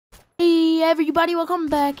Hey everybody, welcome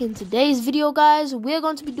back. In today's video, guys, we're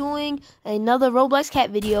going to be doing another Roblox Kat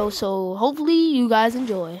video, so hopefully you guys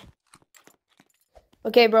enjoy.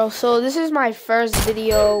 Okay, bro, so this is my first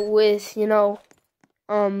video with,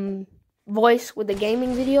 voice with the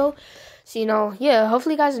gaming video. So, yeah,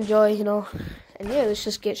 hopefully you guys enjoy, and yeah, let's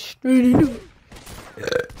just get straight into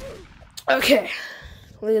it. Okay,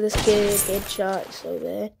 look at this kid, headshot, so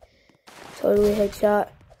bad. Totally headshot.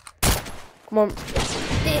 Come on.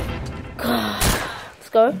 Let's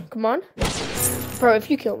go. Come on. Bro, if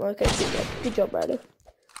you kill me, okay, good job, brother.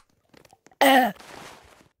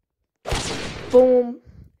 Boom.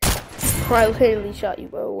 I literally shot you,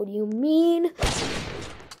 bro. What do you mean?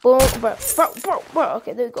 Boom, bro.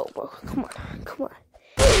 Okay, there you go, bro. Come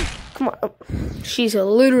on. Oh, she's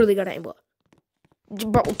literally gonna aim, bro.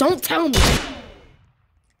 Don't tell me.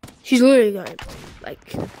 She's literally gonna aim,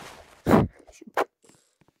 like.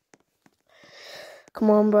 Come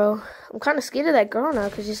on, bro. I'm kind of scared of that girl now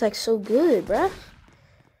because she's like so good, bro.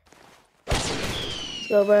 Let's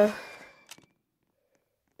go, bro.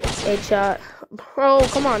 Headshot. Bro,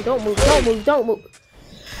 come on. Don't move.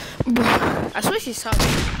 I swear she's talking.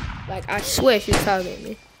 Like, I swear she's talking to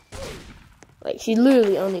me. Like, she's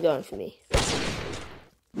literally only going for me.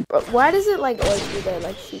 Bro, why does it, like, always do that?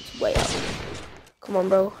 Like, shoots way up. Come on,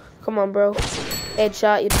 bro.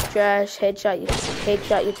 Headshot, you trash. Headshot,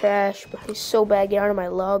 you trash. Bro, he's so bad. Get out of my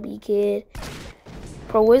lobby, kid.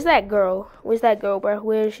 Bro, where's that girl? Bro?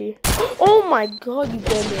 Where is she? Oh my god, you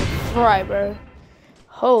gave me a fry, bro.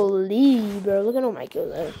 Holy, bro. Look at all my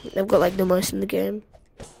kills. I've got, like, the most in the game.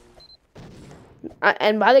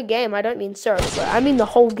 And by the game, I don't mean server, bro. I mean the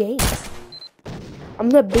whole game. I'm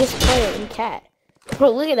the best player in Kat.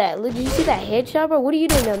 Bro, look at that. Did you see that headshot, bro? What are you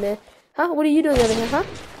doing down there? Huh? What are you doing down there, huh?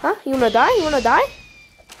 You wanna die? You wanna die?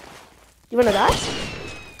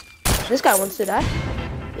 This guy wants to die.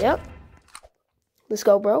 Yep. Let's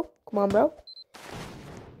go, bro. Come on, bro.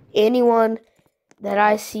 Anyone that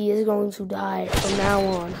I see is going to die from now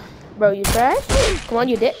on. Bro, you trash? Come on,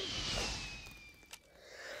 you did.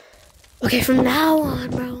 Okay, from now on,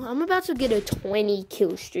 bro, I'm about to get a 20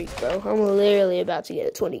 kill streak, bro. I'm literally about to get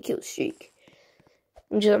a 20 kill streak.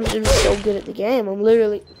 I'm just so good at the game. I'm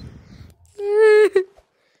literally...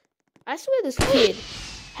 I swear this kid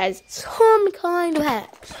has some kind of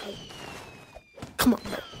hacks. Come on,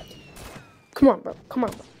 bro.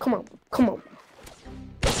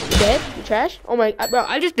 You dead? You trash? Oh my, bro,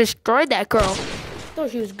 I just destroyed that girl. I thought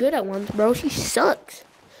she was good at once, bro. She sucks.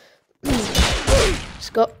 Let's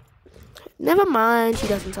go. Never mind, she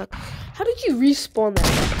doesn't suck. How did you respawn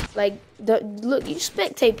that? Like, look, you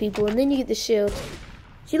spectate people and then you get the shield.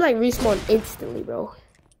 She like respawned instantly, bro.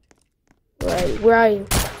 Where are you?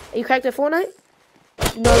 Are you cracked at Fortnite?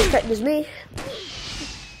 You know as cracked as me?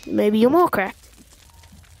 Maybe you're more cracked.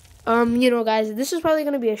 Guys, this is probably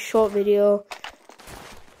gonna be a short video.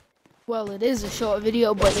 Well, it is a short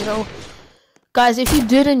video, but guys, if you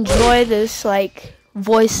did enjoy this like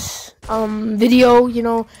voice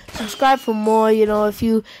video, subscribe for more. If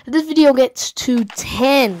this video gets to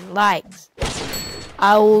 10 likes,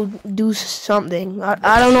 I will do something.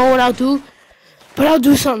 I don't know what I'll do, but I'll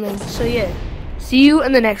do something. So yeah, see you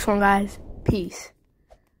in the next one, guys. Peace.